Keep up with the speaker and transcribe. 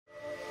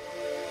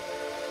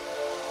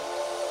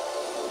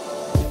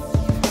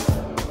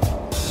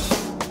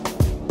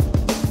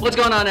What's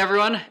going on,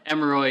 everyone?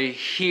 Emroy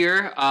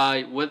here.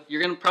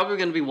 You're probably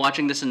gonna be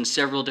watching this in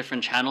several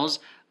different channels,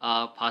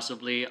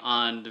 possibly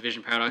on the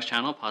Vision Paradox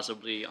channel,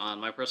 possibly on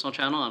my personal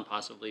channel, and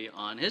possibly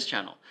on his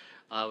channel,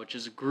 which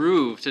is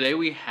Groove. Today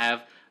we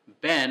have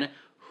Ben,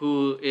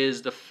 who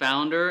is the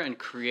founder and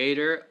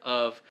creator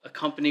of a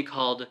company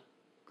called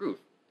Groove.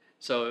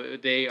 So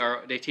they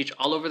teach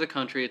all over the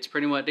country.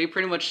 They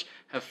pretty much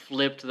have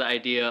flipped the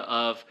idea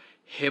of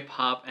hip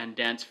hop and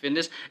dance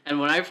fitness. And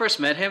when I first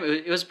met him,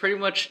 it was pretty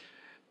much.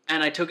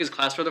 And I took his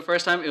class for the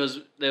first time.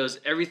 There was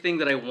everything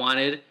that I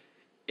wanted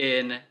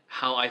in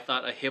how I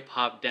thought a hip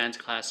hop dance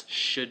class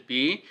should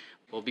be.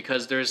 Well,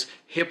 because there's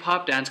hip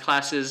hop dance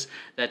classes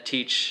that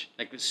teach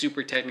like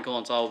super technical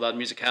and it's all about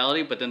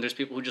musicality, but then there's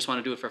people who just want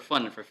to do it for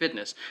fun and for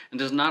fitness. And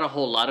there's not a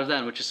whole lot of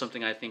that, which is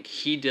something I think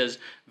he does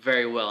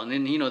very well. And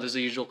then, there's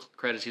the usual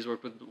credits. He's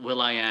worked with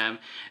will.i.am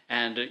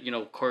and,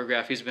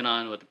 choreograph. He's been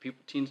on the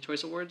Teen's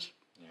Choice Awards.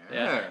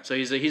 Yeah. So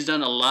he's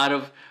done a lot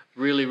of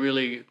really,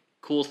 really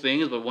cool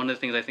things, but one of the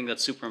things I think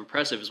that's super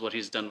impressive is what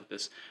he's done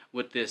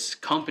with this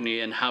company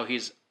and how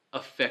he's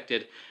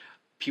affected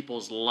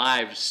people's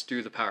lives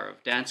through the power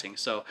of dancing.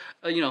 So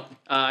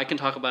I can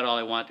talk about all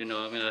I want. I'm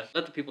gonna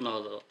let the people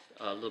know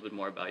a little bit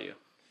more about you.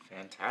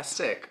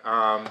 Fantastic.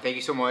 Thank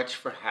you so much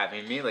for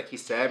having me. Like he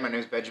said, my name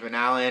is Benjamin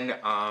Allen.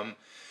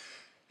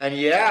 And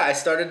yeah, I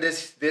started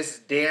this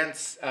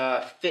dance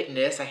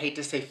fitness. I hate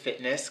to say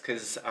fitness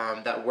because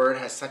that word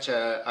has such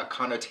a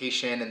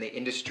connotation and the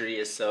industry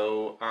is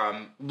so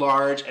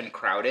large and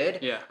crowded.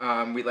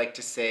 Yeah. We like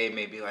to say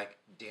maybe like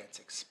dance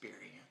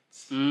experience.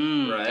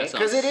 Right?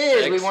 Because it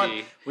is.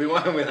 We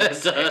like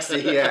sexy,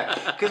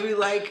 yeah. Because we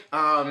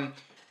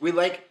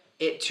like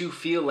it to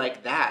feel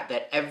like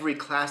that every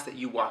class that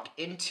you walk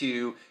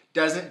into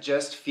doesn't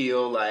just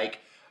feel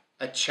like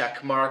a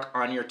check mark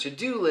on your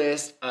to-do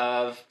list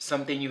of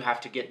something you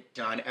have to get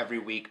done every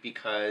week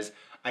because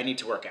I need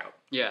to work out.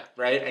 Yeah.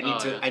 Right?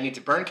 I need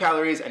to burn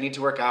calories, I need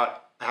to work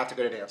out, I have to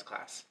go to dance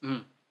class.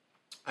 Mm.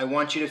 I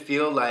want you to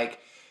feel like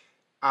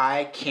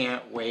I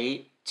can't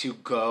wait to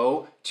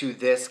go to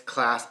this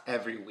class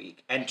every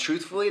week. And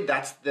truthfully,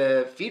 that's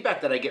the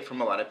feedback that I get from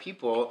a lot of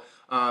people.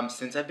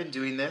 Since I've been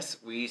doing this,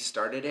 we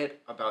started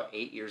it about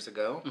 8 years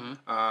ago,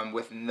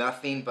 with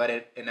nothing but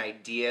an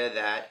idea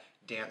that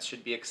dance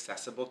should be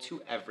accessible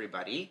to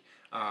everybody.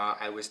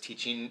 I was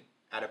teaching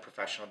at a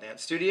professional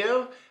dance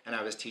studio and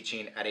I was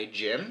teaching at a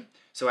gym.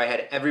 So I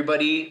had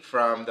everybody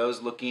from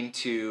those looking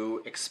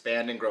to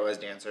expand and grow as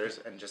dancers,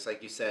 and just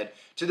like you said,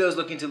 to those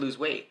looking to lose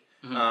weight,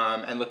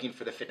 and looking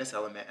for the fitness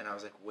element. And I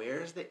was like,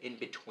 where's the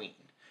in-between?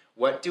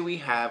 What do we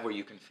have where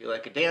you can feel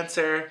like a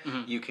dancer,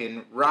 you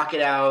can rock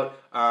it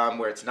out,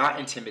 where it's not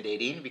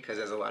intimidating, because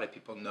as a lot of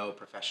people know,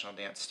 professional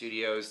dance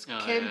studios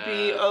can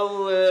be a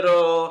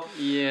little,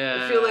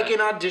 I feel like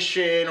an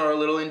audition or a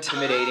little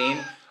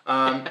intimidating.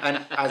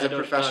 And as a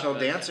professional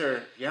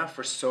dancer,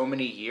 for so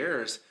many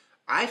years,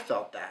 I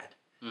felt that.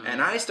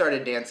 And I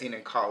started dancing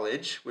in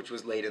college, which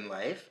was late in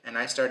life, and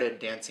I started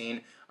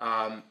dancing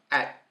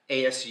at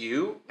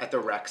ASU at the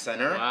rec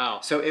center.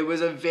 Wow. So it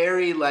was a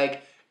very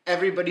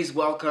everybody's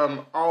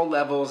welcome, all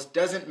levels,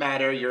 doesn't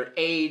matter your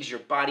age, your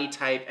body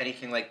type,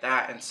 anything like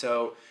that. And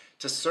so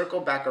to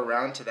circle back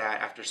around to that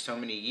after so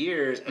many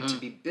years and to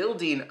be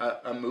building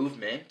a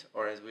movement,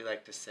 or as we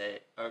like to say,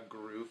 a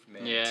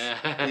groovement.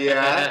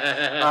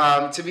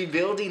 To be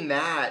building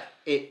that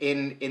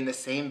in the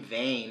same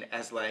vein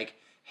as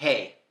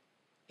hey,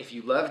 if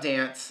you love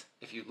dance,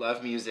 if you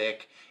love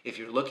music, if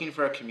you're looking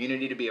for a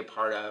community to be a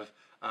part of,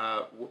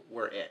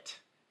 we're it.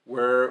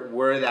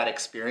 We're that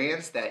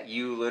experience that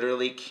you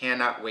literally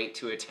cannot wait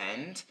to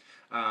attend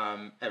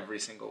every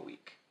single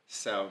week.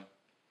 So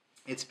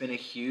it's been a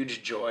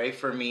huge joy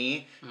for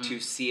me to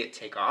see it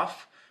take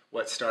off.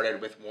 What started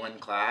with one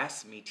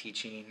class, me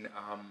teaching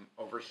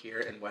over here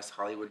in West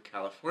Hollywood,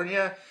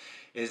 California,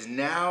 is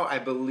now, I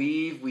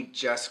believe we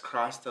just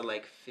crossed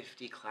the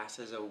 50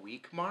 classes a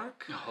week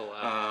mark. Oh,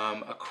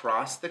 wow.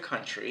 Across the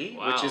country,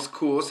 which is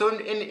cool. So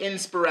in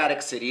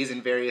sporadic cities,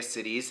 in various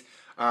cities,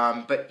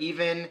 but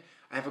even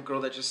I have a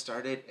girl that just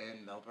started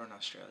in Melbourne,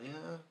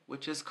 Australia,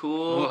 which is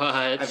cool. What?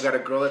 I've got a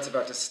girl that's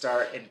about to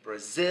start in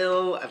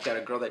Brazil. I've got a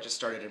girl that just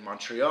started in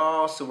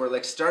Montreal. So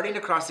we're starting to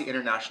cross the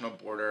international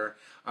border.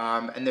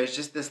 And there's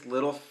just this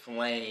little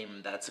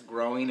flame that's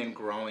growing and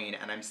growing.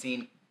 And I'm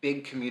seeing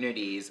big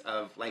communities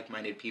of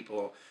like-minded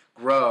people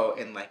grow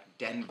in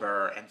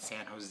Denver and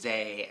San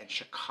Jose and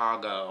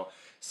Chicago.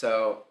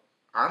 So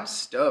I'm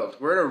stoked.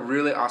 We're at a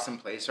really awesome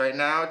place right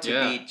now to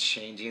be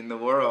changing the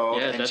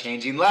world and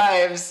changing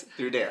lives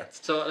through dance.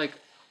 So,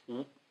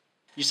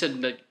 you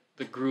said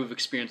the groove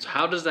experience.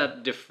 How does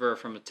that differ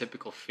from a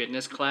typical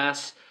fitness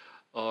class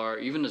or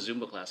even a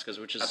Zumba class?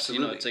 Which is,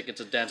 Absolutely. It's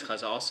a dance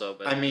class also.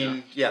 But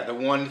the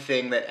one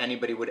thing that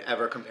anybody would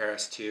ever compare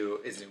us to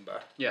is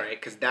Zumba, right?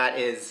 Because that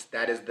is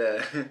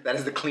the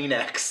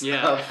Kleenex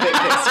of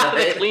fitness,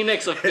 right? The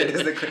Kleenex of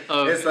fitness.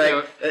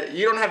 It's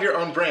you don't have your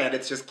own brand;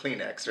 it's just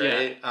Kleenex,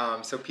 right?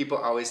 Yeah. So people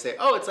always say,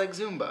 "Oh, it's like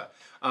Zumba."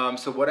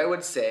 So what I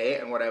would say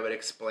and what I would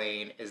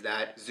explain is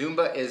that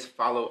Zumba is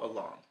follow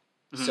along.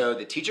 So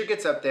the teacher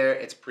gets up there,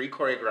 it's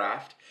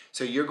pre-choreographed.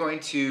 So you're going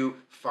to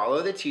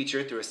follow the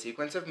teacher through a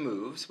sequence of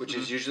moves, which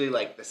is usually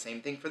like the same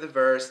thing for the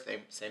verse,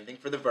 same thing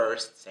for the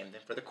verse, same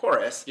thing for the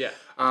chorus. Yeah.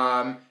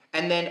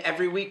 And then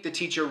every week the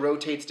teacher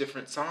rotates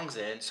different songs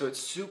in. So it's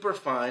super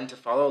fun to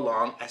follow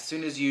along. As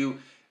soon as you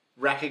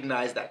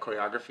recognize that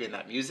choreography and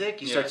that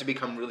music, you start to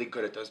become really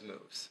good at those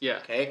moves. Yeah.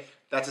 Okay?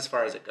 That's as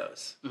far as it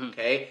goes.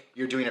 Okay?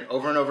 You're doing it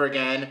over and over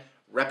again,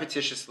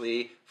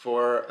 repetitiously,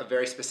 for a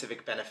very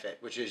specific benefit,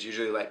 which is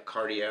usually like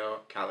cardio,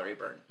 calorie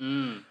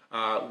burn.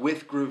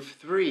 With Groove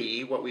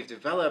 3, what we've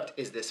developed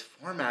is this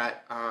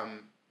format,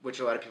 which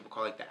a lot of people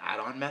call like the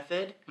add-on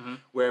method,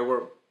 where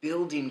we're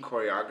building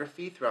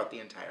choreography throughout the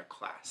entire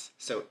class.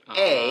 So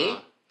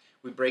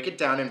we break it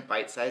down in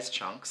bite-sized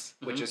chunks,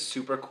 which is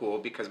super cool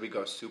because we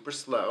go super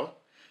slow.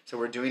 So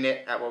we're doing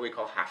it at what we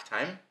call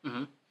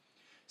halftime.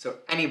 So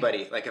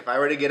anybody, like if I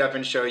were to get up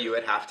and show you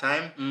at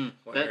halftime,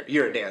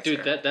 you're a dancer.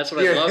 Dude, that's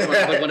what I loved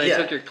when I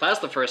took your class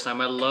the first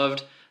time. I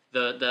loved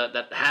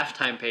that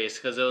halftime pace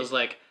because it was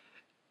like...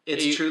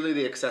 It's truly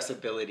the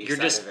accessibility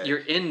side of it. You're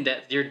in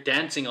that, you're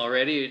dancing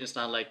already. It's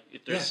not like,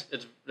 it's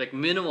like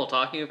minimal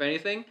talking, if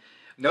anything.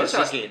 No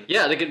talking.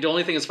 The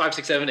only thing is 5,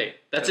 6, 7, 8.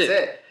 That's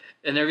it.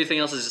 And everything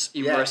else is just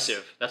immersive.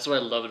 Yes. That's what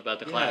I loved about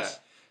the class.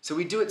 So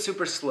we do it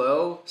super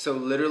slow, so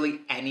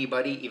literally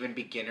anybody, even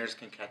beginners,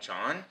 can catch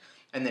on.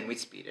 And then we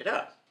speed it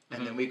up.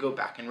 And then we go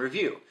back and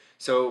review.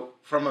 So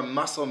from a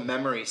muscle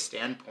memory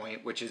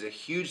standpoint, which is a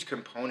huge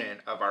component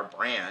of our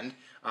brand,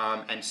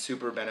 and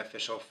super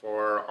beneficial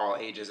for all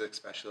ages,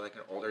 especially like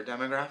an older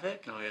demographic.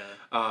 Oh,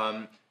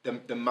 yeah.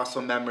 The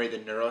muscle memory, the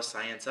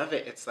neuroscience of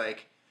it, it's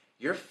like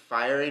you're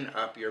firing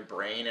up your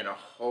brain in a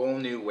whole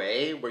new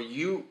way where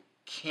you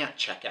can't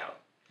check out.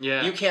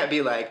 Yeah. You can't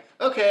be like,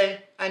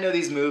 okay, I know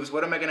these moves.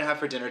 What am I going to have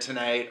for dinner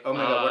tonight? Oh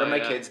my God, what are my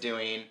kids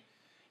doing?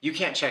 You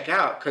can't check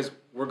out because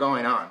we're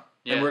going on.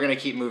 Yeah. And we're going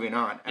to keep moving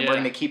on. And we're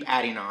going to keep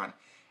adding on.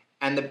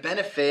 And the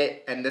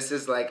benefit, and this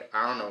is like,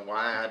 I don't know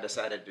why I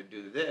decided to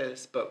do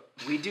this, but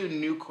we do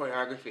new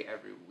choreography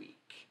every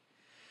week.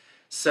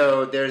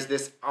 So there's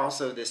this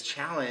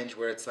challenge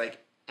where it's like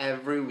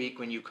every week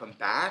when you come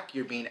back,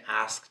 you're being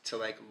asked to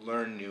like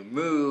learn new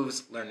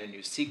moves, learn a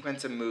new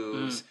sequence of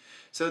moves.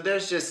 So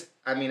there's just,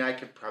 I mean, I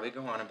could probably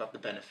go on about the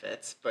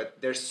benefits, but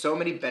there's so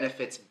many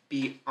benefits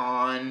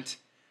beyond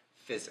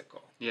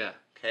physical. Yeah.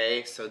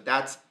 Okay, so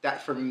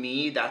that for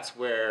me, that's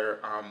where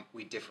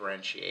we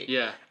differentiate.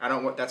 Yeah.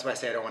 That's why I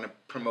say I don't want to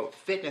promote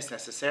fitness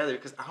necessarily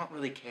because I don't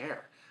really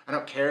care. I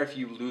don't care if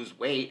you lose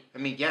weight. I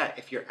mean, yeah,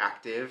 if you're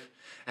active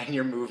and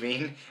you're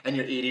moving and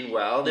you're eating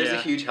well, there's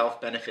a huge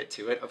health benefit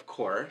to it, of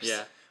course.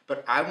 Yeah.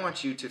 But I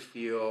want you to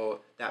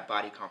feel that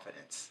body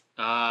confidence.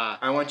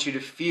 I want you to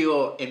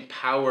feel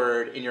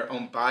empowered in your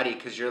own body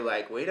because you're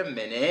like, wait a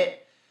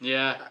minute.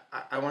 Yeah.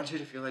 I want you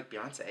to feel like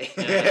Beyonce. I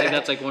think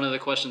that's like one of the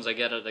questions I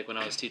get like when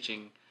I was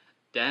teaching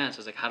dance. I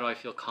was like, how do I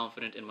feel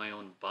confident in my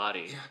own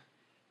body? Yeah.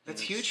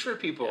 That's huge for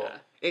people.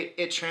 Yeah.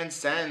 It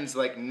transcends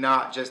like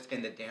not just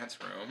in the dance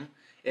room.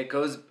 It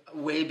goes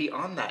way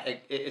beyond that.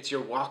 It's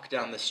your walk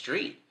down the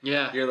street.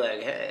 Yeah. You're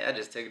like, hey, I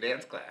just took a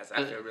dance class.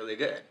 I feel really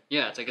good.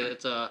 Yeah, it's like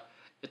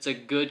it's a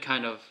good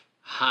kind of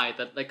high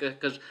that like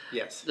because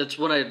that's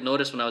what I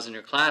noticed when I was in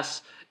your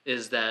class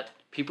is that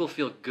people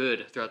feel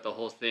good throughout the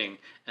whole thing.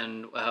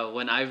 And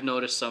when I've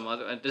noticed some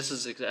other, and this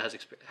has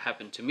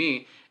happened to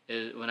me,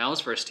 is when I was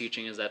first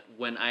teaching, is that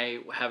when I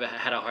had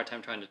a hard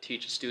time trying to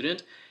teach a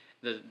student,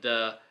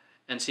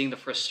 and seeing the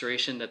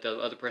frustration that the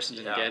other person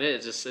didn't get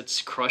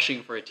it's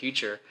crushing for a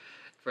teacher,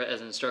 as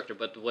an instructor.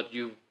 But what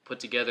you put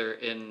together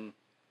in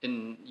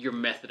your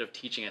method of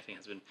teaching, I think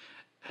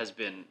has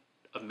been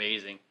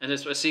amazing. And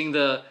just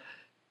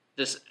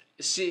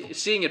seeing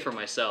seeing it for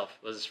myself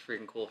was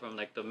freaking cool. From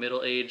like the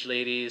middle-aged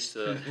ladies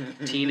to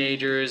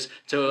teenagers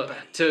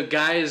to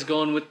guys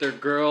going with their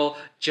girl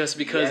just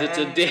because it's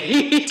a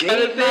date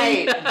kind of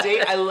thing.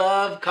 Date. I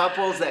love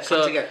couples that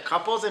come together.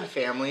 Couples and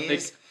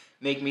families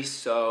make me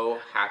so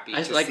happy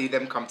to see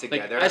them come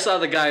together. I saw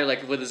the guy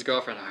like with his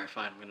girlfriend. All right,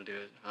 fine, I'm gonna do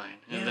it.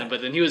 Fine.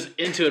 But then he was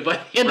into it by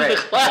the end of the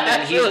class. And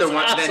then he's the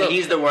one. Awesome. Then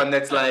he's the one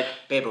that's like,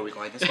 babe, are we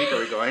going this week? Are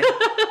we going?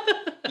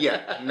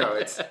 Yeah, no,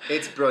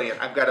 it's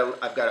brilliant. I've got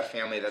a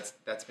family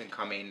that's been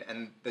coming,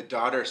 and the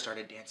daughter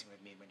started dancing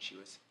with me when she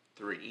was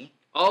 3.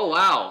 Oh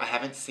wow! I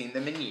haven't seen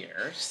them in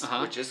years,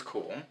 which is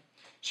cool.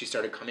 She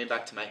started coming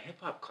back to my hip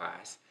hop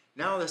class.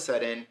 Now all of a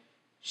sudden,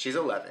 she's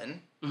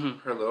 11.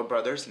 Her little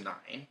brother's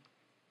 9,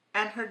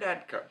 and her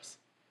dad comes.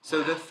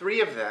 So the 3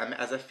 of them,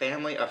 as a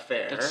family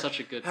affair,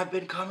 have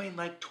been coming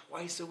like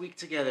twice a week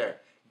together.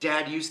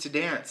 Dad used to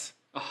dance,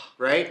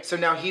 right? So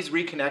now he's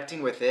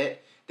reconnecting with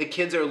it. The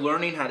kids are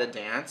learning how to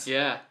dance.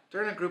 Yeah.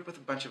 They're in a group with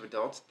a bunch of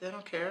adults. They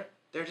don't care.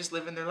 They're just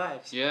living their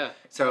lives. Yeah.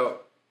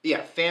 So,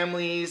 yeah,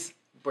 families,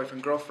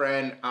 boyfriend,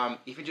 girlfriend,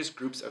 even just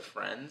groups of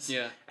friends.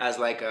 Yeah. As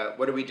like,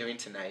 what are we doing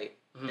tonight?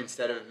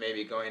 Instead of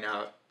maybe going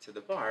out to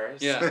the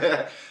bars.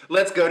 Yeah.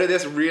 Let's go to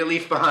this really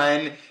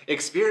fun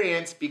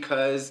experience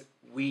because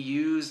we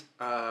use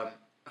a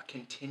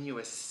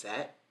continuous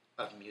set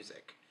of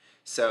music.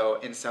 So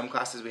in some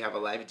classes we have a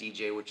live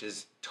DJ, which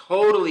is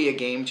totally a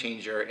game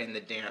changer in the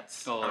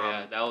dance.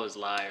 Yeah, that was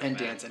live. And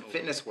man. dance and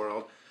fitness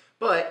world.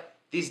 But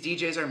these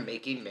DJs are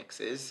making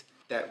mixes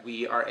that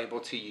we are able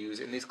to use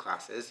in these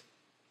classes.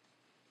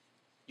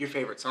 Your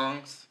favorite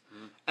songs,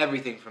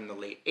 everything from the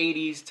late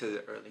 80s to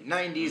the early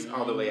 90s,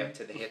 all the way up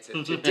to the hits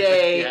of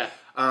today.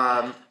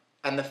 Yeah.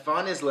 And the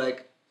fun is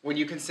like when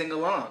you can sing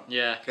along.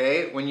 Yeah.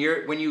 Okay? When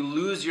you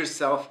lose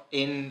yourself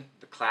in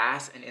the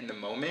class and in the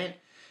moment,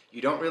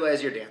 you don't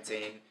realize you're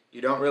dancing,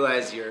 you don't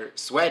realize you're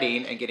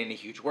sweating and getting a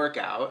huge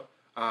workout.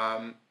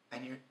 And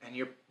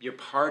you're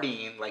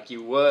partying like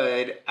you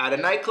would at a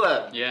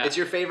nightclub. Yeah. It's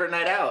your favorite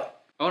night out.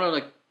 I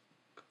want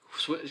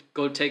to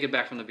go take it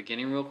back from the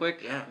beginning real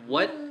quick. Yeah.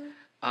 What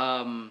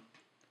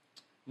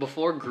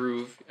before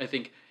Groove, I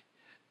think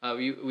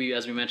we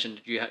as we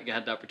mentioned, you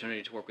had the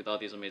opportunity to work with all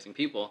these amazing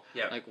people.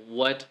 Yeah. Like,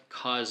 what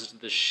caused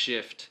the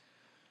shift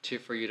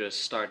for you to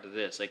start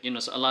this? Like,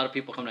 so a lot of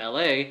people come to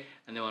LA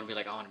and they want to be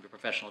like, I want to be a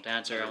professional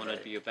dancer. I want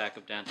to be a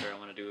backup dancer. I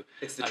want to do.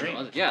 It's the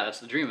dream. Yeah, that's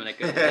the dream. And,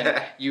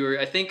 and you were,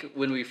 I think,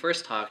 when we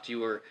first talked, you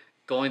were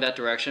going that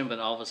direction, but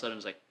all of a sudden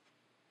it's like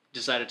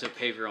decided to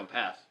pave your own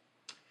path.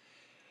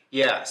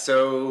 Yeah.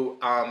 So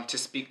to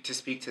speak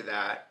to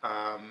that,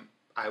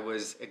 I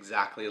was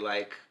exactly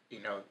like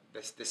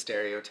the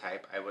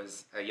stereotype. I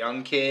was a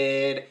young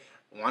kid,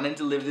 wanted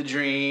to live the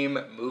dream,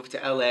 moved to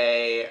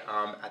LA.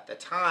 At the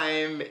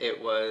time,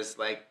 it was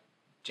like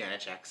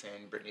Janet Jackson,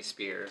 Britney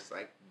Spears,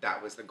 like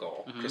that was the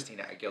goal. Mm-hmm.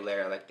 Christina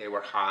Aguilera, like they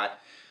were hot.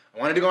 I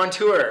wanted to go on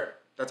tour.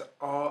 That's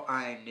all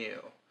I knew.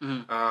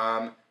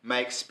 Mm-hmm. My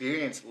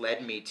experience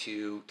led me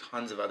to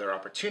tons of other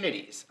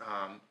opportunities,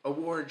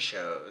 award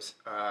shows,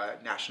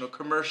 national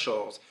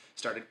commercials,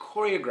 started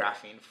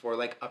choreographing for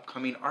like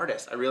upcoming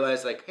artists. I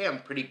realized like, hey,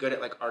 I'm pretty good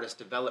at like artist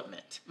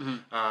development.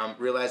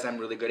 Mm-hmm. Realized I'm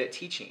really good at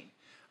teaching.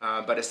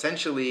 But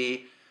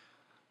essentially,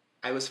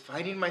 I was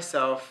finding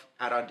myself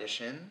at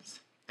auditions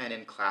and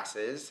in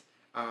classes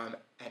and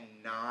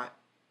not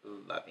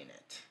loving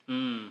it.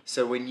 Mm.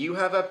 So when you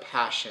have a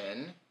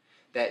passion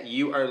that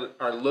you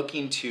are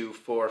looking to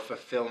for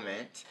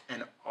fulfillment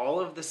and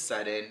all of the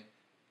sudden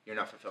you're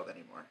not fulfilled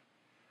anymore,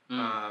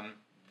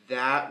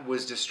 that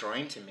was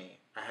destroying to me.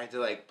 I had to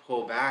like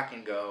pull back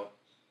and go,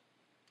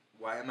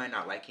 why am I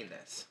not liking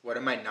this? What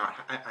am I not?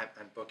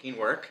 I'm booking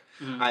work.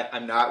 Mm-hmm.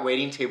 I'm not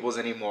waiting tables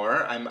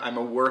anymore. I'm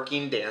a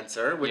working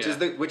dancer, which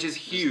is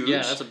huge.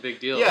 Yeah, that's a big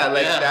deal. Yeah,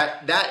 like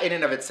that in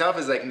and of itself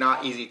is like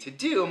not easy to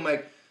do. I'm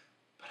like,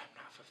 but I'm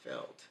not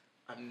fulfilled.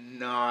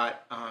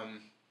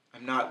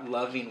 I'm not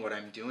loving what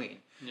I'm doing.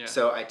 Yeah.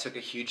 So I took a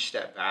huge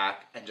step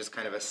back and just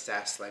kind of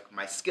assessed like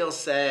my skill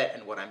set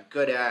and what I'm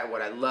good at,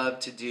 what I love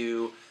to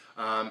do,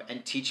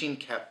 and teaching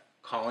kept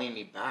calling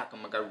me back.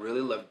 I'm like, I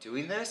really love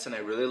doing this, and I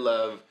really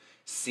love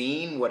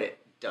seeing what it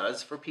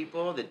does for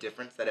people, the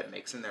difference that it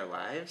makes in their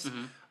lives.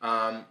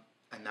 Mm-hmm.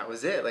 And that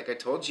was it. Like I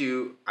told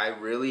you, I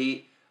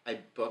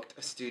booked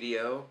a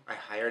studio. I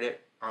hired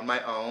it on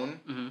my own,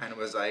 mm-hmm. and it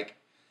was like,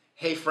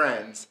 hey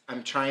friends,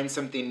 I'm trying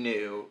something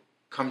new.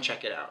 Come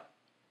check it out.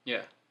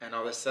 Yeah. And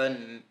all of a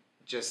sudden,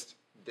 just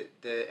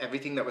the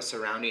everything that was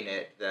surrounding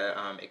it, the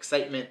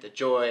excitement, the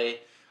joy,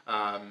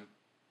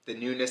 the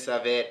newness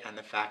of it, and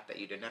the fact that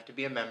you didn't have to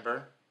be a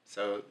member.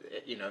 So,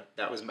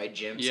 that was my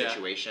gym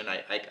situation.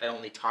 I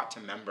only taught to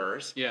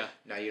members. Yeah.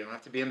 Now you don't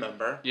have to be a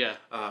member. Yeah.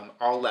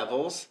 All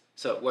levels.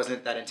 So it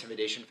wasn't that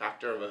intimidation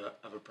factor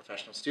of a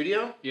professional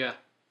studio. Yeah.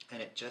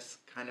 And it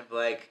just kind of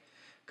like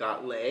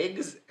got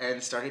legs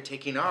and started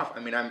taking off. I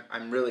mean,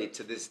 I'm really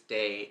to this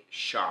day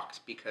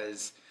shocked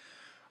because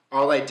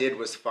all I did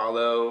was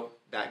follow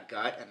that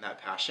gut and that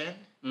passion.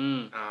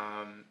 Mm.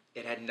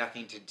 It had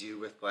nothing to do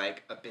with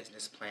like a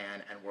business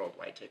plan and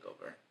worldwide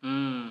takeover.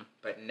 Mm.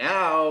 But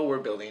now we're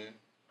building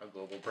a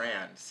global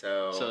brand.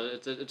 So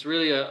it's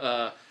really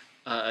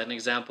an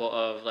example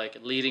of like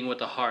leading with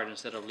the heart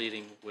instead of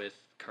leading with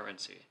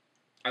currency.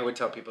 I would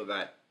tell people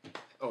that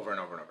over and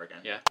over and over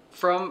again. Yeah.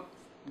 From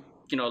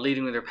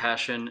leading with your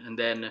passion, and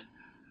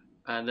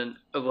then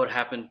what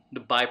happened, the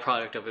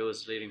byproduct of it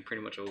was leading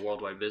pretty much a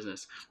worldwide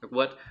business. Like,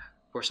 what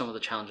were some of the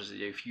challenges that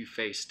you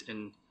faced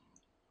in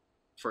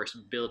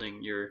first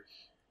building your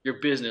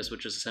business,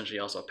 which is essentially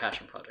also a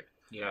passion project?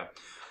 Yeah.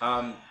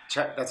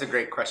 That's a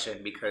great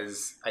question,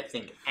 because I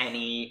think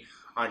any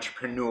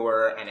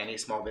entrepreneur and any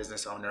small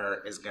business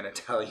owner is going to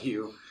tell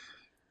you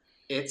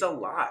it's a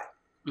lot.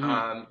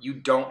 Mm-hmm. You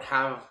don't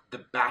have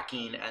the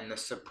backing and the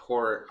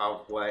support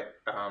of what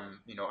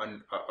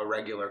a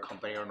regular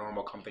company or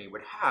normal company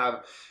would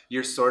have.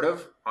 You're sort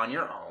of on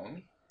your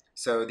own.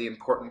 So the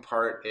important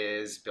part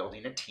is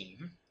building a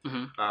team.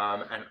 Mm-hmm.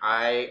 And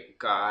I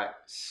got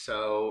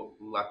so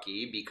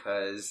lucky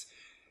because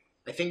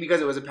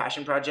it was a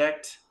passion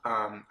project.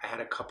 I had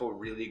a couple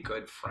really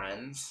good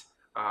friends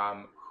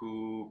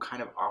who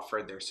kind of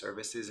offered their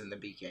services in the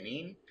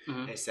beginning.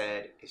 Mm-hmm. They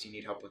said, if you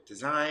need help with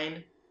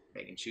design,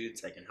 Megan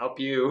Schutz, I can help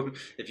you.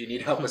 If you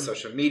need help with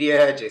social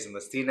media, Jason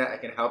Listina, I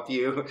can help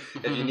you.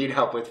 If you need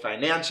help with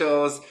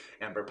financials,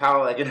 Amber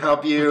Powell, I can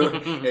help you.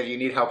 If you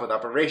need help with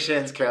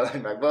operations,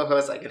 Caroline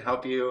Magbojos, I can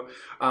help you.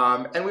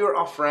 And we were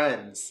all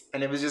friends.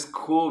 And it was just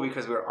cool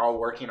because we were all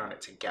working on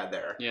it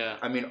together. Yeah.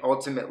 I mean,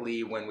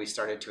 ultimately, when we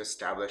started to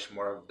establish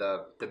more of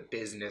the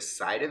business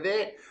side of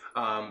it,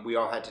 we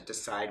all had to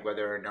decide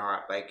whether or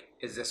not, like,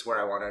 is this where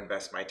I want to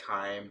invest my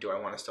time? Do I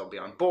want to still be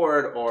on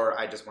board? Or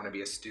I just want to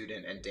be a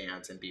student and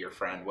dance and be your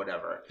friend,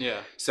 whatever. Yeah.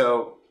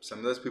 So some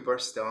of those people are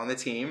still on the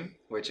team,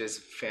 which is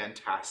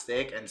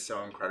fantastic and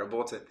so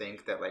incredible to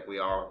think that, like, we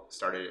all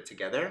started it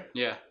together.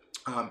 Yeah.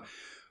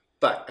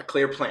 But a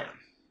clear plan,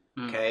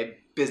 okay?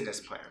 Business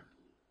plan.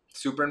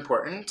 Super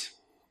important.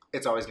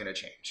 It's always going to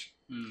change,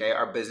 okay?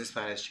 Our business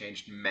plan has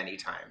changed many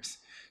times.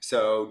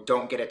 So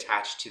don't get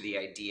attached to the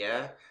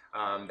idea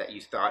that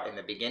you thought in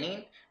the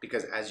beginning,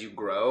 because as you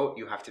grow,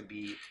 you have to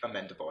be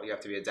amendable. You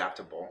have to be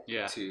adaptable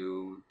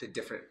to the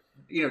different,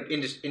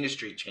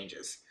 industry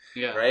changes.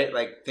 Yeah. Right?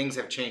 Like, things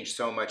have changed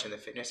so much in the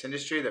fitness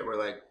industry that we're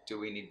like, do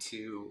we need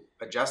to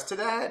adjust to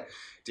that?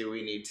 Do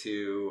we need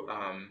to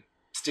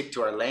stick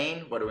to our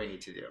lane? What do we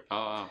need to do?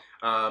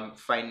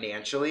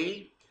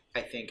 Financially,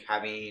 I think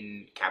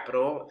having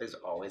capital is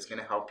always going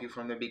to help you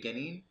from the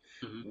beginning.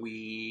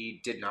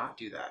 We did not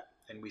do that,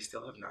 and we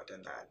still have not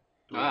done that.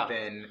 We've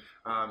been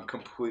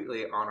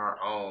completely on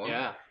our own.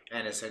 Yeah.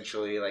 And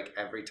essentially, like,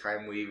 every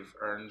time we've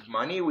earned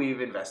money,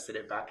 we've invested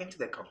it back into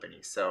the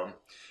company. So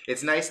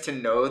it's nice to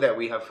know that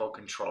we have full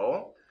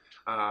control.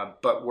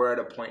 But we're at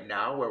a point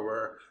now where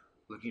we're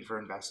looking for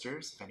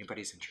investors, if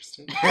anybody's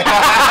interested.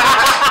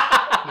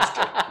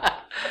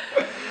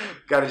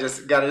 Gotta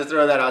just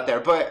throw that out there.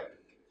 But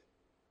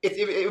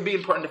it would be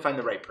important to find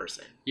the right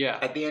person. Yeah.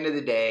 At the end of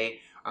the day,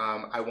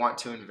 I want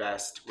to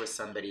invest with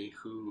somebody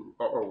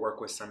or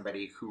work with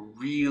somebody who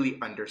really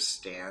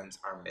understands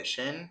our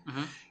mission.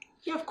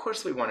 Yeah, of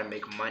course we want to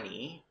make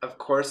money. Of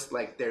course,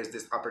 like, there's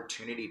this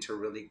opportunity to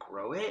really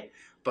grow it.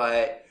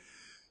 But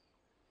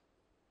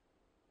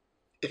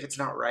if it's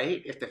not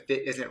right, if the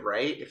fit isn't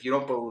right, if you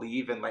don't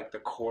believe in, like, the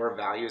core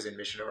values and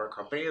mission of our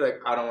company,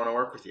 like, I don't want to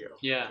work with you.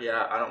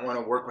 Yeah, I don't want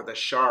to work with a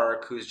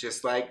shark who's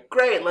just like,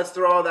 great, let's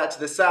throw all that to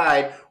the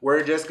side.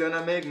 We're just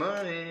gonna make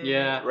money.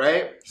 Yeah.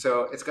 Right?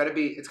 So it's gotta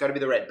be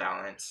the right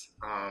balance.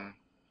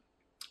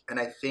 And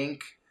I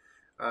think,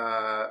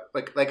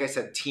 like I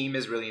said, team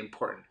is really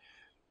important.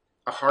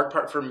 A hard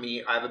part for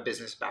me, I have a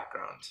business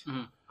background,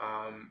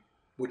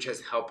 which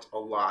has helped a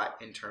lot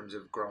in terms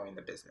of growing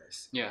the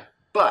business. Yeah.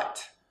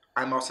 But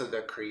I'm also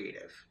the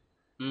creative.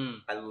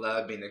 I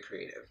love being the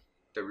creative.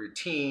 The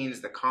routines,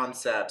 the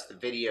concepts, the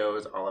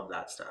videos, all of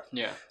that stuff.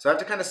 Yeah. So I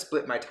have to kind of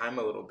split my time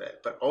a little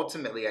bit. But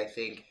ultimately, I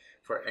think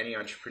for any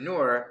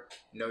entrepreneur,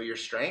 know your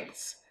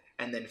strengths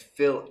and then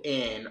fill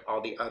in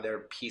all the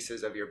other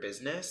pieces of your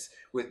business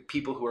with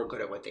people who are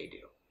good at what they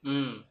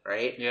do.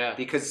 Right? Yeah.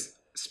 Because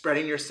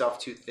spreading yourself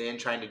too thin,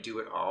 trying to do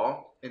it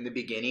all in the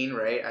beginning,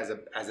 right? As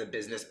a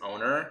business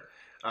owner,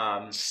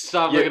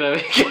 stop looking at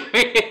me.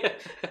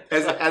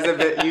 as a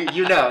bit,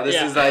 this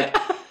is like,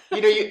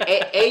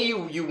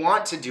 you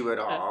want to do it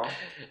all,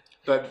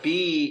 but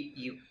B,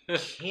 you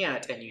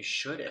can't and you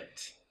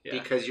shouldn't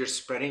because you're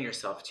spreading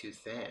yourself too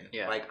thin.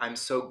 Yeah. Like, I'm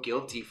so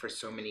guilty for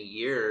so many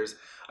years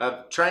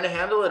of trying to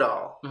handle it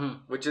all,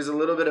 which is a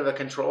little bit of a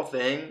control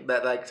thing,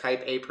 that, like,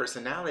 type A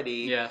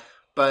personality. Yeah.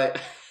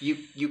 But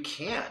you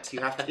can't.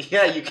 You have to.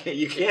 Yeah, you can't.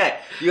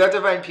 You have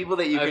to find people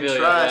that you can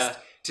trust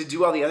to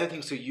do all the other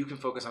things, so you can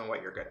focus on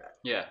what you're good at.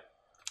 Yeah.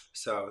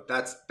 So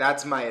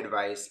that's my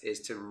advice, is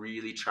to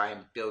really try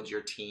and build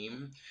your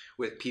team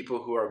with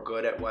people who are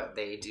good at what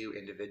they do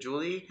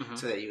individually,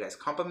 so that you guys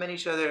complement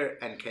each other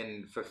and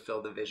can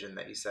fulfill the vision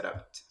that you set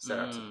up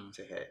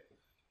to hit.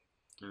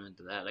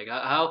 Into that, like,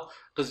 how?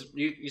 Because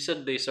you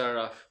said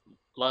a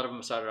lot of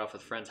them started off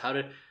with friends. How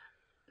did?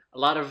 A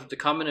lot of the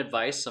common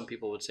advice some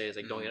people would say is,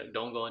 like,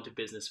 don't go into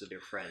business with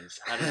your friends.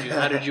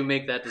 How did you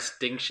make that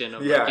distinction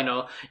of,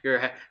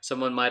 like,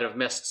 someone might have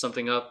messed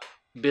something up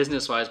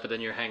business wise, but then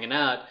you're hanging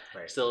out,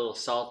 still a little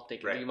salty.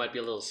 You might be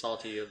a little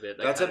salty a bit.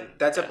 Like,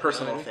 that's a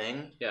personal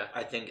thing. Yeah,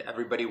 I think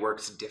everybody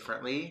works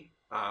differently.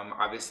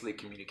 Obviously,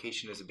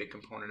 communication is a big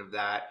component of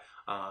that.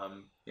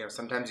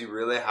 Sometimes you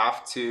really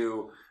have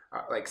to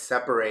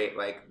separate,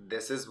 like,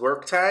 this is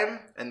work time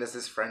and this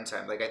is friend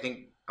time. Like, I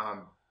think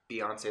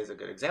Beyonce is a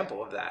good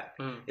example of that.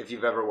 If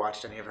you've ever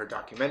watched any of her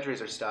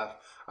documentaries or stuff,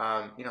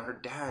 her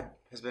dad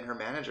has been her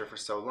manager for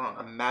so long.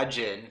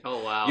 Imagine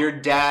your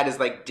dad is,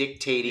 like,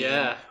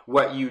 dictating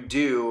what you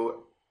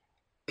do.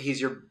 He's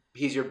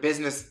your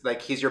business,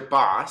 like, he's your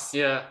boss,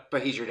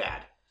 but he's your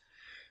dad.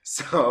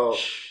 So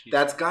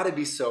that's got to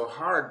be so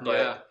hard,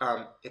 but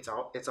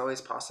it's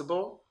always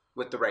possible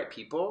with the right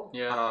people.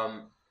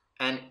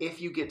 And if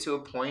you get to a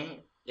point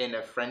in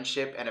a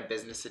friendship and a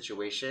business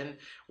situation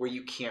where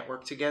you can't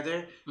work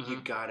together,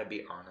 you gotta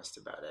be honest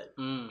about it.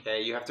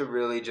 Okay, you have to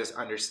really just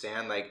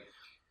understand, like,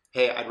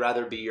 hey, I'd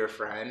rather be your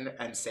friend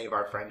and save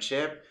our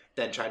friendship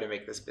than try to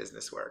make this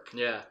business work.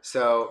 Yeah.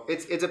 So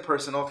it's a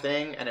personal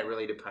thing, and it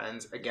really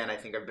depends. Again, I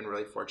think I've been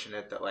really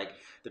fortunate that like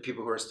the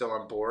people who are still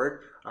on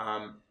board,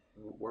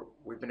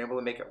 we've been able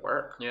to make it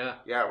work. Yeah.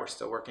 Yeah, we're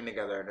still working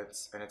together,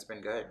 and it's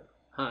been good.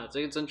 Huh. It's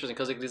interesting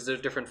because like these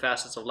different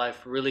facets of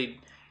life really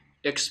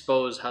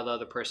expose how the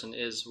other person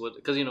is.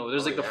 Because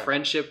there's like the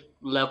friendship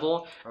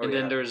level, and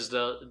then there's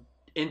the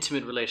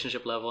intimate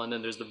relationship level, and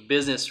then there's the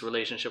business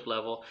relationship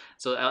level.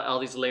 So all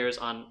these layers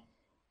on,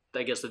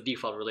 I guess, the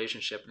default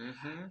relationship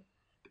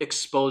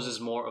exposes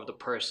more of the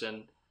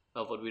person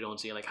of what we don't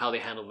see, like how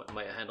they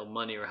might handle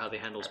money, or how they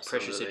handle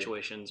pressure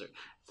situations or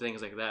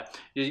things like that.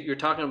 You're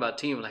talking about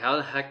team. Like, how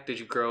the heck did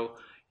you grow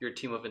your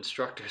team of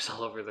instructors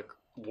all over the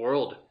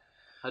world?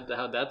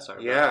 How'd that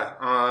start?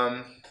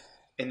 Yeah.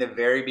 In the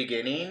very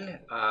beginning,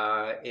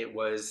 it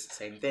was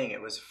same thing.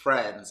 It was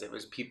friends. It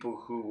was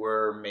people who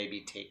were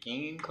maybe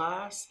taking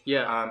class.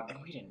 Yeah. And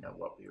we didn't know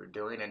what we were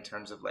doing in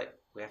terms of like,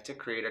 we have to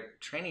create a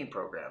training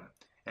program,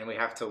 and we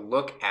have to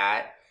look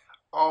at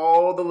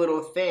all the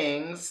little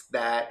things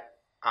that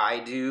I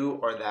do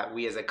or that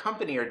we as a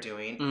company are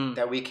doing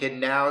that we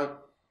can now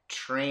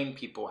train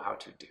people how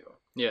to do.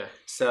 Yeah.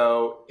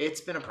 So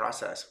it's been a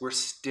process. We're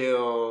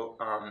still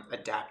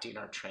adapting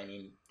our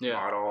training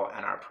model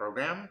and our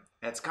program.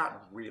 And it's gotten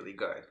really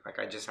good. Like,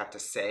 I just have to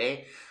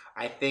say,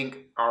 I think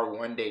our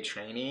one-day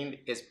training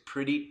is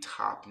pretty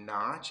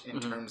top-notch in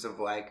terms of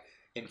like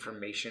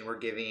information we're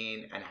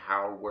giving and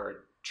how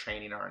we're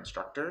training our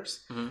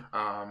instructors.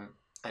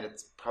 And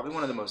it's probably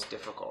one of the most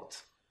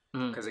difficult.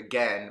 Because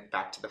again,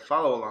 back to the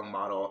follow-along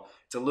model,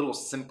 it's a little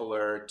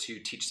simpler to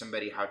teach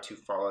somebody how to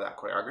follow that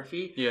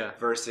choreography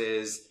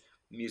versus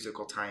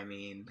musical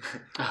timing,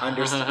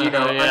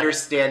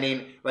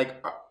 understanding.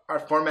 Like, our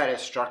format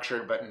is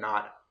structured, but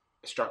not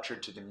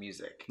structured to the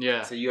music.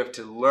 Yeah. So you have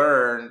to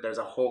learn. There's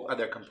a whole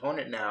other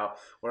component now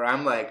where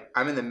I'm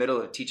in the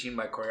middle of teaching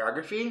my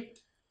choreography,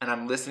 and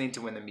I'm listening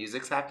to when the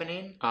music's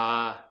happening.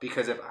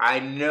 Because if I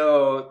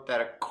know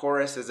that a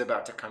chorus is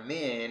about to come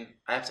in,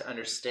 I have to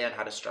understand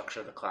how to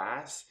structure the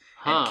class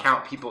and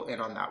count people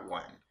in on that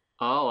one.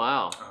 Oh,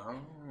 wow.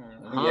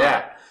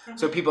 Yeah.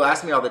 So people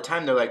ask me all the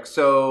time, they're like,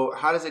 so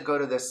how does it go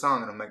to this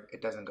song? And I'm like,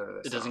 it doesn't go to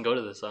this song. It doesn't go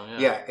to this song,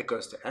 Yeah, it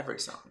goes to every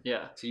song.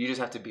 Yeah. So you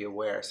just have to be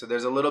aware. So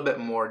there's a little bit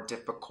more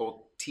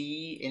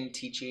difficulty in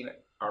teaching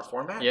our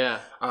format. Yeah.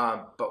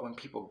 But when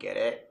people get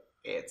it,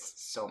 it's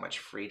so much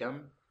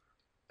freedom.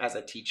 As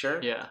a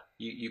teacher,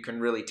 you can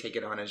really take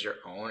it on as your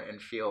own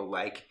and feel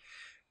like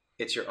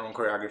it's your own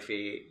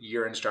choreography.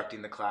 You're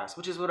instructing the class,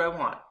 which is what I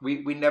want.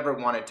 We never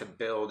wanted to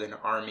build an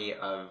army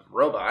of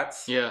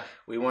robots. Yeah.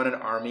 We want an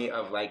army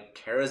of like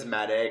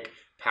charismatic,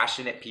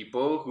 passionate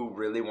people who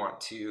really want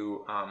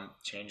to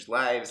change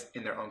lives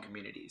in their own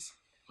communities.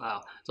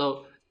 Wow.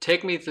 So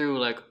take me through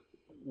like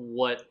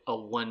what a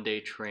one-day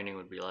training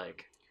would be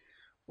like.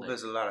 Well,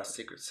 there's a lot of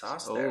secret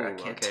sauce there. I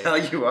can't tell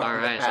you all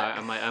right, that.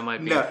 So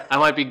I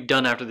might be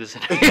done after this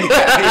interview. All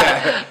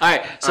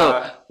right.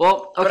 So,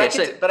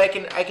 okay. But I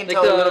can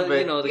tell a little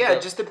bit.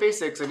 Just the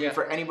basics. I mean,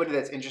 for anybody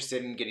that's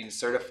interested in getting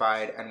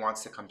certified and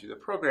wants to come through the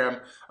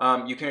program,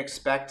 you can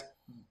expect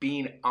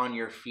being on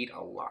your feet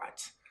a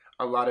lot.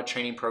 A lot of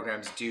training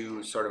programs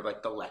do sort of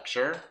like the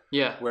lecture,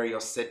 where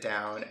you'll sit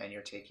down and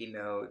you're taking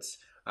notes.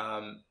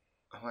 I'm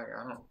like,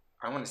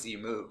 I want to see you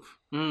move.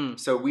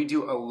 So we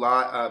do a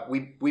lot of,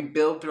 we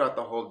build throughout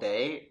the whole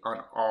day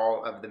on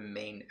all of the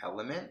main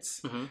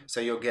elements.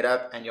 So you'll get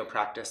up and you'll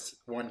practice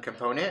one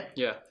component.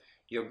 Yeah.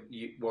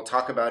 We'll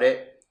talk about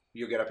it.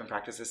 You'll get up and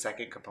practice the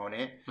second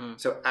component.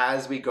 So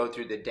as we go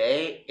through the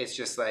day, it's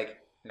just like,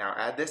 now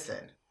add this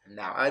in.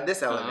 Now add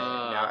this element.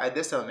 Now add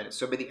this element.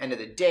 So by the end of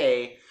the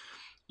day,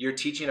 you're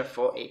teaching a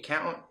full 8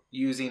 count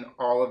using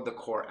all of the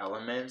core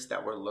elements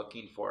that we're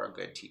looking for a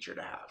good teacher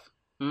to have.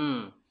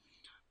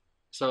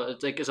 So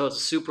it's like, it's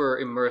super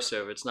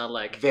immersive. It's not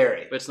like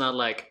It's not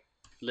like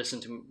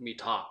listen to me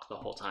talk the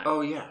whole time.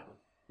 Oh yeah,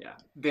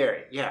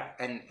 very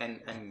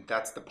and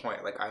that's the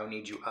point. Like, I don't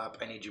need you up.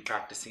 I need you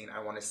practicing. I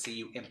want to see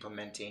you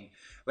implementing.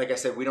 Like I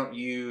said, we don't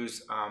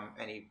use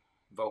any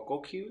vocal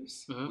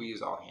cues. We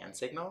use all hand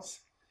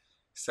signals.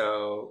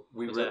 So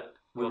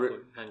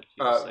vocal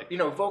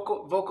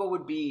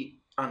would be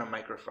on a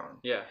microphone.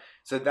 Yeah.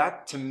 So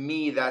that, to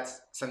me, that's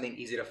something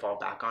easy to fall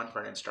back on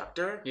for an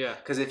instructor. Yeah.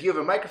 Because if you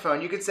have a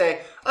microphone, you could say,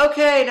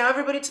 okay, now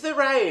everybody to the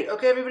right.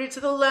 Okay, everybody to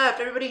the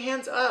left. Everybody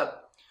hands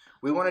up.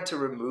 We wanted to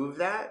remove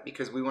that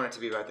because we want it to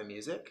be about the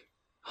music.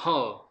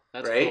 Oh,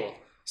 that's cool.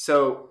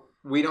 So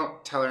we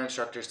don't tell our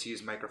instructors to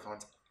use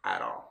microphones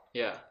at all.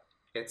 Yeah.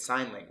 It's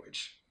sign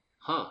language.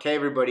 Okay,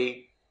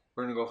 everybody.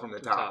 We're going to go from the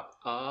top.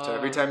 So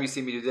every time you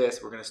see me do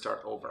this, we're going to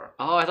start over.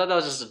 Oh, I thought that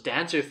was just a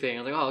dancer thing.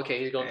 I was like, oh, okay,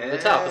 he's going from the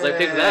top. Because I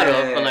picked that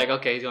up. I'm like,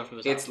 okay, he's going from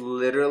the top. It's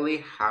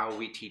literally how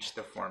we teach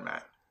the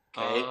format.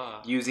 Okay?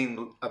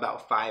 Using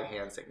about 5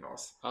 hand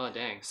signals. Oh,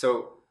 dang.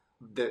 So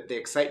the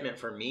excitement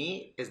for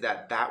me is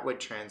that would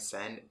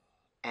transcend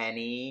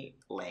any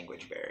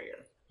language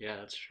barrier. Yeah,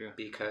 that's true.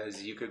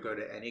 Because you could go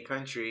to any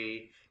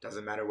country,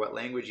 doesn't matter what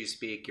language you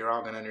speak, you're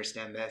all going to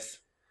understand this.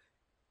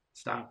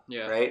 Stop.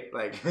 Yeah. Right?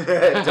 Like,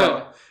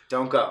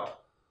 don't go.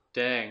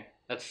 Dang,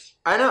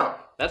 I know.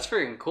 that's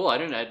freaking cool. I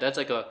didn't. That's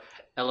like a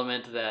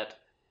element that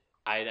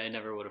I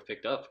never would have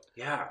picked up.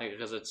 Yeah.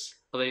 Because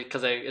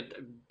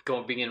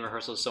being in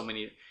rehearsals so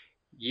many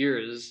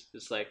years,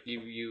 it's like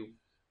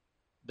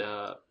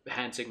the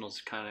hand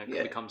signals kind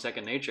of become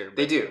second nature. But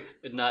they do.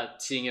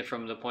 Not seeing it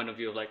from the point of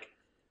view of like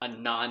a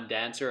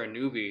non-dancer, a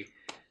newbie,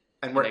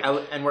 and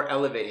we're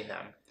elevating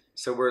them.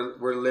 So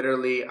we're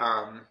literally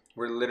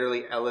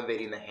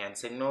elevating the hand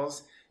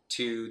signals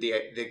to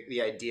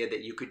the idea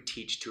that you could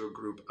teach to a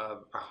group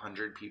of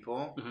 100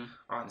 people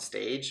on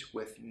stage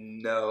with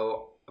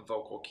no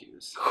vocal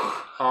cues.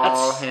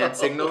 All hand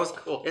signals.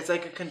 Cool. It's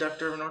like a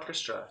conductor of an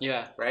orchestra.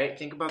 Yeah. Right?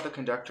 Think about the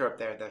conductor up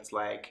there that's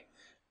like,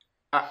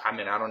 I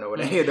mean, I don't know what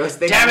any of those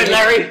things Damn it,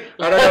 Larry!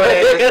 I don't know what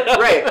any of those,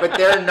 right, but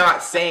they're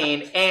not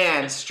saying,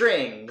 and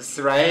strings,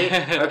 right?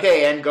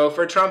 Okay, and go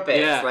for trumpets.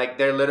 Yeah. Like,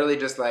 they're literally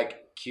just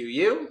like, cue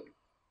you,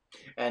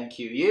 and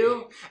cue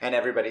you, and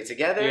everybody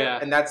together. Yeah.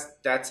 And that's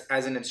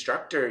as an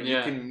instructor,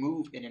 you can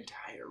move an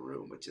entire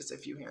room with just a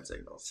few hand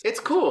signals. It's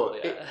cool.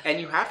 Yeah.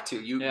 And you have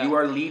to. You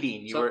are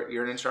leading.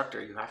 You're an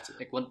instructor. You have to.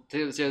 Like, when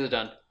the other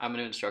done, I'm an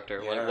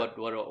instructor. Yeah.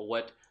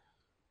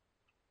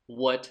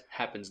 What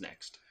happens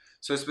next?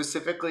 So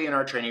specifically in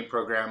our training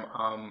program,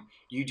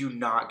 you do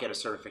not get a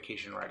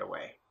certification right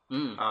away.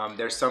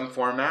 There's some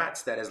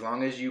formats that as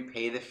long as you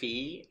pay the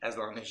fee, as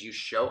long as you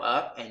show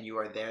up and you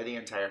are there the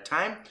entire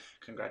time,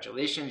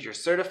 congratulations, you're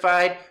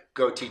certified,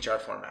 go teach our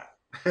format.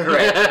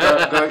 Right,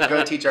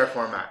 go teach our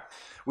format.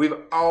 We've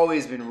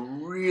always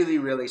been really,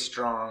 really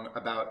strong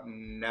about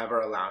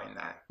never allowing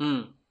that.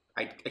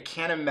 I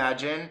can't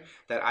imagine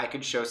that I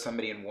could show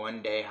somebody in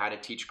one day how to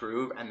teach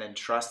groove and then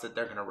trust that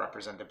they're going to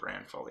represent the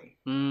brand fully.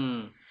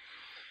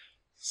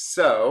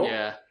 So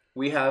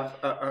we have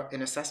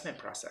an assessment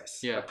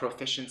process, a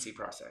proficiency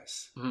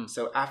process.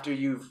 So after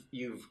you've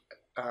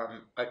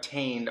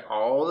attained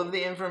all of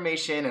the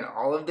information and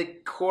all of the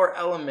core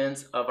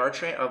elements of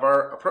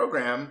our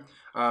program,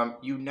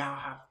 you now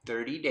have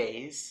 30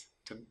 days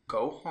to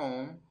go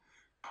home,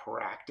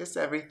 practice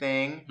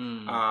everything,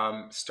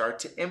 start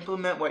to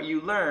implement what you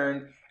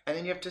learned, and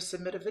then you have to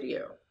submit a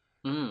video.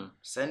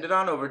 Send it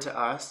on over to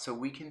us so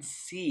we can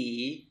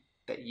see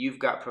that you've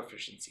got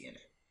proficiency in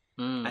it.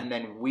 And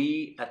then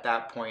we, at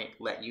that point,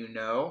 let you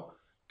know,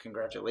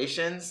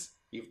 congratulations,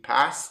 you've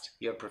passed,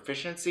 you have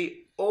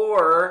proficiency,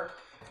 or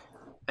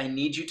I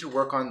need you to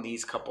work on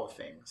these couple of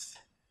things.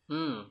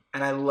 And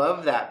I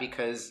love that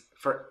because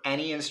for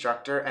any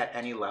instructor at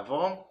any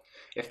level,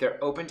 if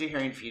they're open to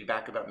hearing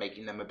feedback about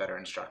making them a better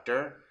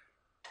instructor,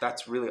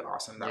 that's really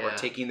awesome that we're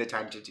taking the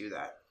time to do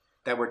that.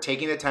 That we're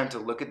taking the time to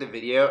look at the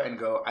video and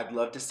go, I'd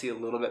love to see a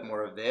little bit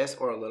more of this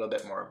or a little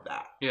bit more of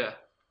that. Yeah.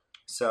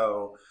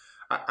 So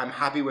I'm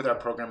happy with our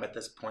program at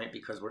this point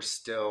because we're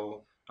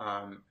still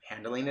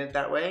handling it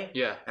that way.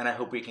 Yeah. And I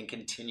hope we can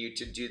continue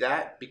to do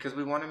that because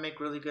we want to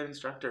make really good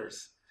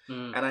instructors.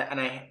 And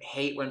I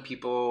hate when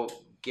people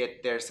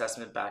get their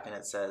assessment back and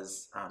it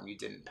says you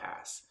didn't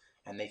pass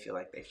and they feel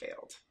like they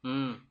failed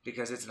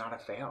because it's not a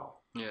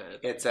fail. Yeah.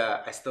 It's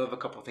I still have a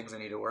couple things I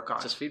need to work on.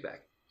 It's just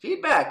feedback.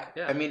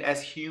 Yeah. I mean,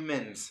 as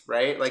humans,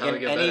 right? Like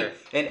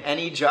in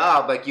any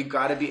job, like you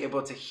got to be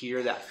able to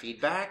hear that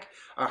feedback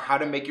on how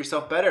to make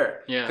yourself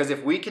better. Yeah. Because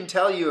if we can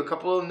tell you a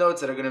couple of notes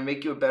that are going to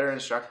make you a better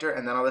instructor,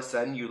 and then all of a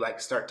sudden you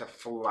like start to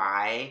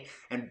fly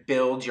and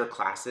build your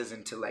classes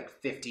into like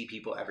 50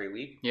 people every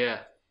week. Yeah.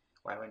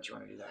 Why wouldn't you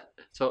want to do that?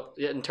 So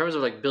in terms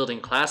of like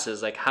building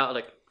classes, like how,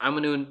 like I'm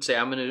a new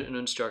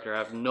instructor. I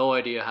have no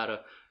idea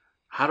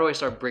how do I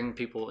start bringing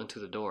people into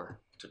the door?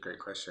 It's a great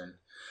question.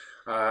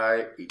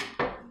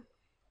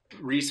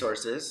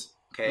 Resources.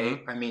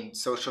 Okay. I mean,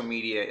 social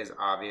media is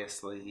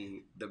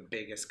obviously the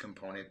biggest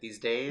component these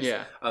days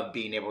of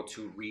being able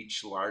to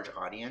reach large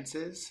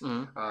audiences.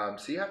 So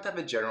you have to have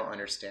a general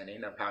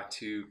understanding of how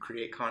to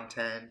create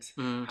content,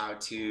 how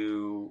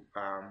to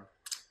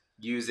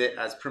use it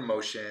as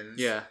promotions.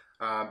 Yeah.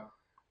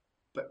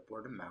 But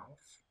word of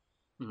mouth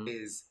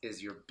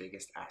is your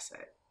biggest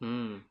asset.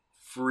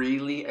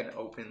 Freely and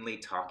openly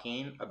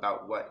talking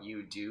about what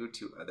you do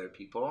to other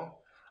people.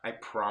 I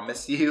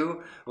promise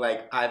you,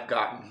 like, I've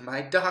gotten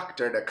my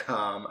doctor to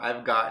come.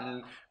 I've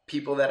gotten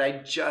people that I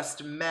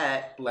just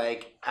met,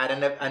 like, at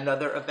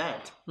another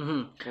event.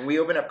 When we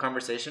open up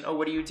conversation, oh,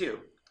 what do you do?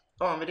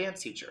 Oh, I'm a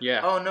dance teacher.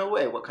 Yeah. Oh, no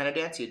way. What kind of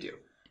dance do you do? ...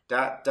 You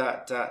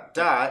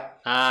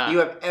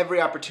have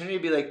every opportunity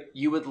to be like,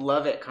 you would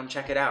love it. Come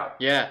check it out.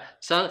 Yeah.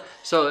 So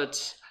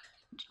it's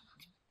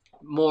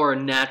more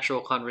natural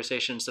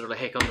conversation instead of like,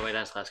 hey, come to my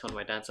dance class.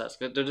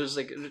 They're just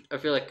like, I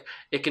feel like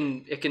it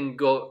can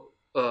go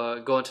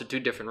into two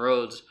different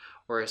roads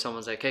where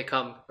someone's like, hey,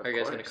 come, are you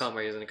guys going to come?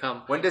 Are you guys going to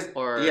come? When does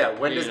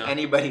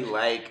anybody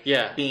like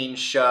being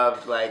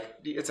shoved? Like,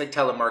 it's like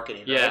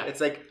telemarketing, right? Yeah.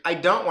 It's like, I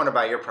don't want to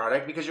buy your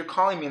product because you're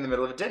calling me in the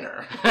middle of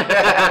dinner.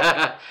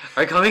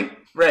 Are you coming?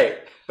 Right.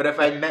 But if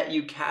I met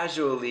you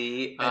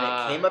casually and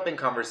it came up in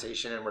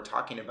conversation and we're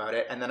talking about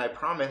it, and then I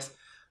promise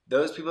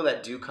those people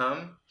that do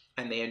come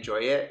and they enjoy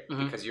it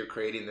because you're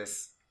creating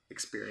this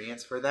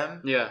experience for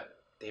them,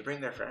 they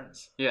bring their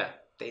friends. Yeah.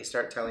 They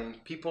start telling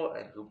people,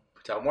 and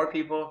tell more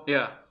people.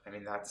 Yeah. I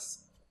mean,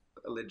 that's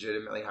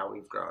legitimately how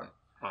we've grown.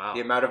 Wow.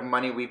 The amount of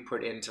money we've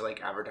put into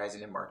like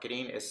advertising and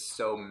marketing is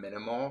so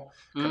minimal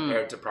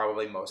compared to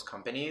probably most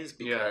companies,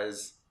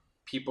 because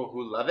people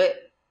who love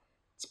it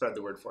spread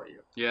the word for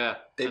you. Yeah.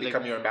 They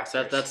become your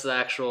ambassadors.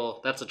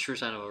 That's a true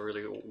sign of a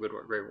really good,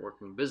 great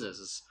working business.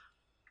 Is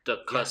the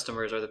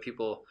customers or the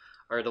people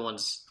are the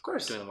ones, of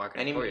course, doing the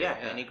marketing for you. Yeah,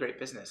 any great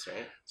business,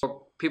 right?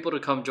 For people to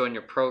come join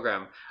your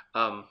program,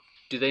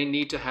 do they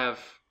need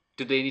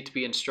to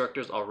be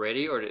instructors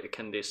already, or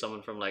can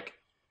someone from like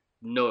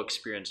no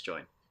experience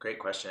join? Great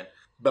question.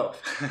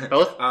 Both.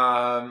 Both?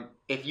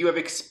 If you have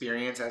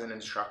experience as an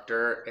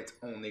instructor, it's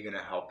only going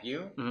to help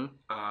you.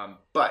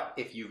 But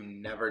if you've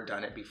never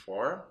done it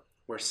before,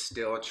 we're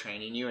still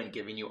training you and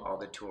giving you all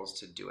the tools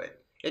to do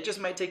it. It just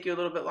might take you a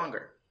little bit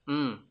longer.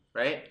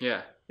 Right?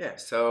 Yeah. Yeah.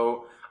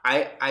 So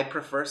I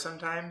prefer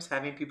sometimes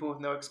having people with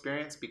no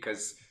experience,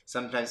 because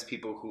sometimes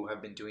people who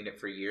have been doing it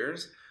for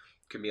years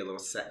can be a little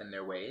set in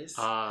their ways.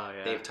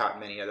 They've taught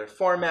many other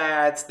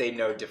formats. They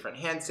know different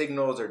hand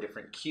signals or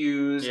different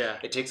cues.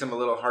 It takes them a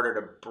little harder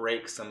to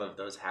break some of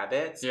those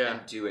habits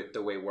and do it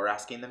the way we're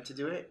asking them to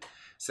do it.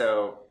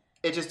 So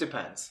it just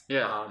depends.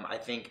 I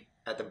think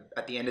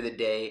at the end of the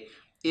day,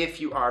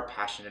 if you are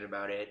passionate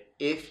about it,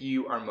 if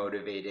you are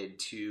motivated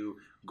to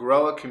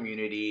grow a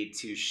community,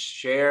 to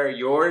share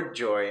your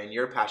joy and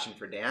your passion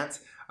for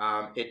dance,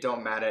 it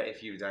don't matter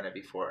if you've done it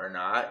before or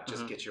not.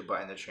 Just get your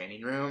butt in the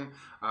training room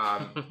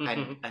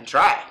and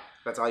try.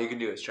 That's all you can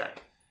do is try.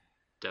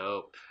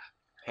 Dope.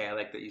 Hey, I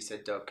like that you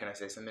said dope. Can I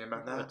say something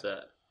about that? What's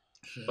that?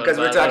 Because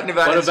we're talking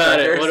about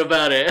instructors. What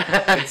about it?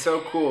 It's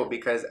so cool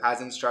because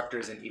as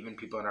instructors and even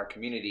people in our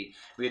community,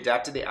 we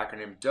adapted the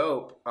acronym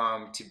DOPE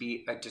to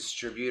be a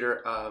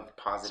distributor of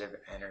positive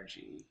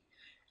energy.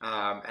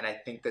 And I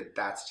think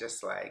that's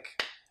just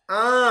like,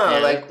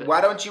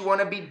 why don't you want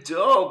to be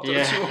dope? Don't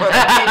you want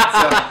to be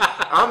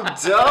dope? I'm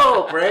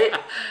dope, right?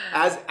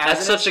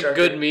 That's such a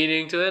good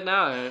meaning to it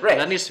now. Right.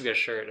 That needs to be a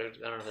shirt. I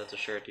don't know if that's a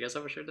shirt. Do you guys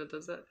have a shirt that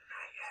does that?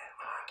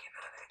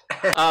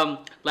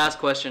 Last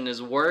question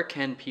is, where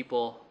can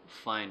people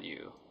find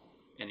you?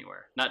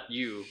 Anywhere. Not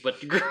you,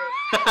 but you're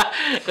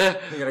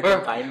gonna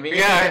come find me?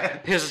 Yeah.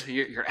 Here's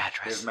your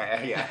address. Here's my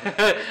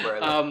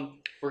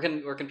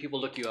where can people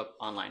look you up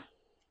online?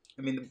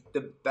 I mean,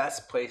 the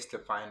best place to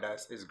find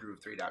us is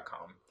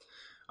groove3.com.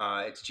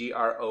 It's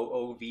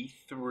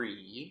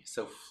GROOV3.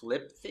 So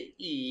flip the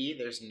E.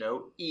 There's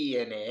no E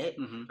in it,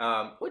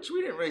 which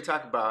we didn't really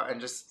talk about.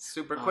 And just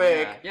super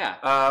quick,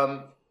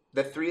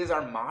 the 3 is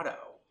our motto,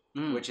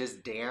 which is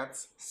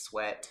dance,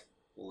 sweat,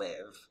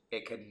 live.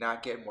 It could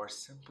not get more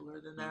simpler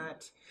than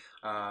that.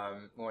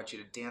 We want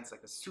you to dance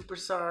like a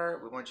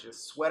superstar. We want you to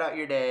sweat out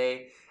your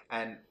day.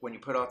 And when you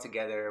put it all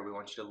together, we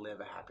want you to live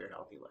a happier,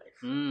 healthy life.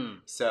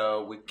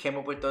 So we came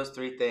up with those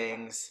 3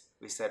 things.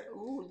 We said,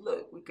 ooh,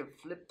 look, we could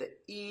flip the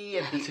E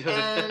at the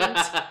end.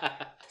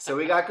 So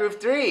we got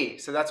Groove 3.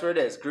 So that's where it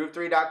is,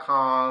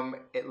 groove3.com.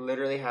 It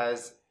literally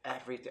has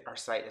everything. Our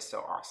site is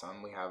so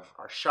awesome. We have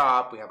our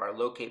shop. We have our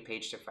locate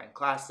page to find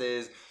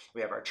classes. We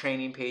have our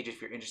training page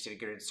if you're interested in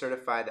getting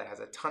certified. That has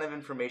a ton of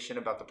information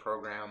about the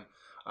program.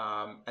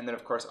 And then,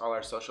 of course, all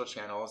our social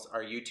channels.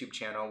 Our YouTube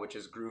channel, which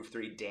is Groove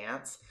 3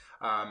 Dance,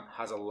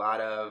 has a lot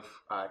of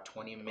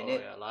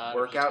 20-minute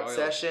workout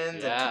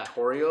sessions and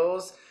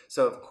tutorials.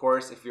 So, of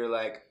course, if you're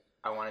like,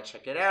 I want to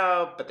check it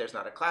out, but there's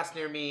not a class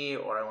near me,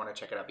 or I want to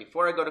check it out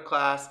before I go to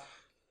class,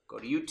 go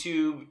to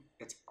YouTube.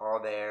 It's all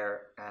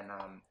there, and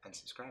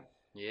subscribe.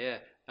 Yeah.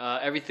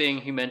 Everything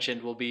he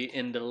mentioned will be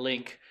in the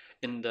link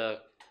in the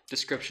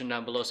description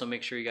down below, so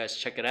make sure you guys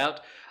check it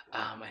out.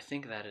 I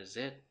think that is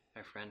it.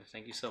 My friend,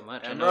 thank you so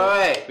much. I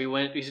know we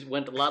went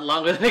a lot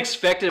longer than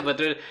expected, but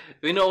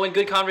in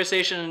good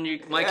conversation,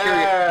 and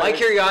my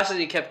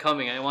curiosity kept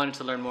coming. I wanted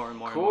to learn more and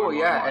more. Cool,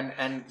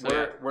 and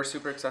we're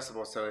super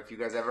accessible. So if you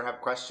guys ever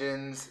have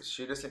questions,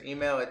 shoot us an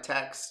email, a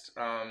text.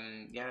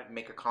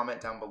 Make a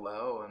comment down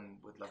below, and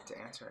we'd love to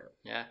answer it.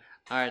 Yeah.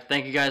 All right.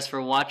 Thank you guys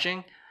for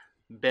watching.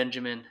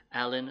 Benjamin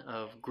Allen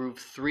of Groove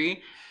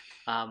 3.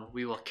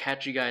 We will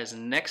catch you guys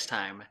next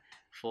time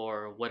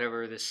for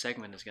whatever this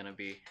segment is going to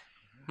be.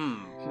 All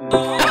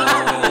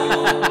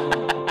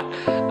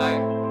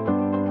right.